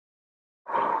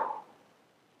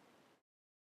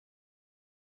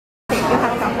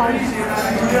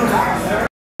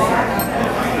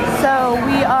So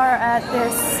we are at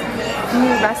this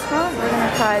new restaurant. We're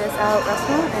gonna try this out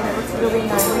restaurant, and it looks really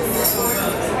nice.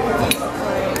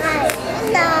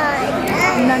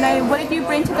 Nana, what did you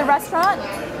bring to the restaurant?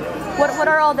 What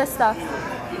are all this stuff?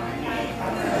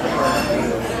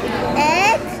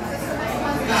 Eggs,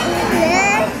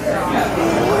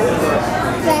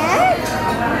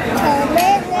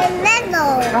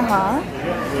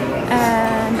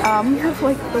 And we have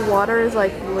like the water is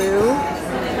like blue.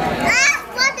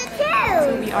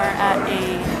 So we are at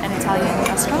an Italian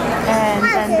restaurant, and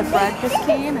then the bread just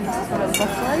came, and this is what it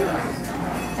looks like.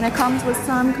 And it comes with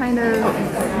some kind of,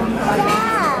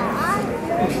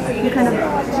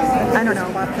 I don't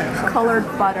know, colored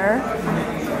butter. Do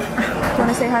you want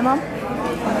to say hi, Mom?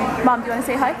 Mom, do you want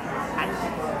to say hi?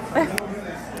 Hi.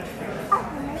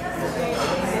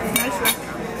 Nice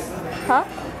restaurant. Huh?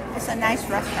 It's a nice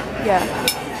restaurant. Yeah.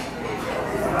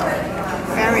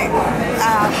 Very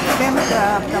same with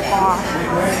the bar.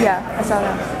 Yeah, I saw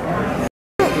that.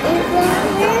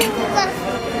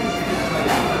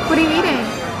 What are you eating?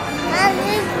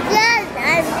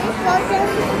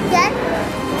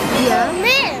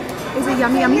 Yeah. Is it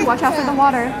yummy yummy? Watch out for the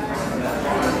water.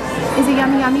 Is it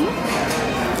yummy yummy?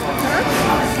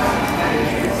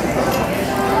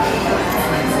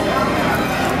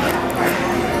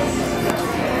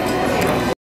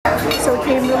 So it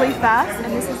came really fast,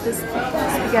 and this is the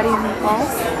spaghetti and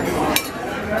meatballs.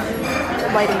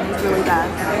 Lighting is really bad.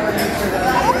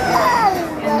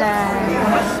 And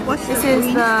then this is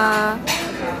the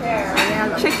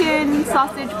chicken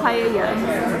sausage paella.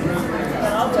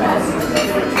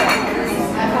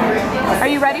 Are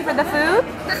you ready for the food?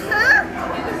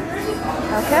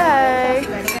 Okay.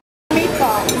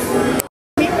 Meatballs.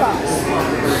 Meatballs.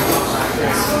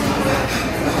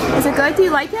 Is it good? Do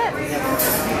you like it?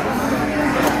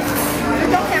 You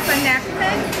don't have a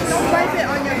napkin? Don't wipe it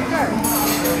on your shirt.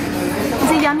 Is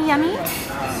it yummy yummy?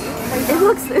 It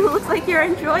looks like you're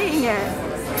enjoying it.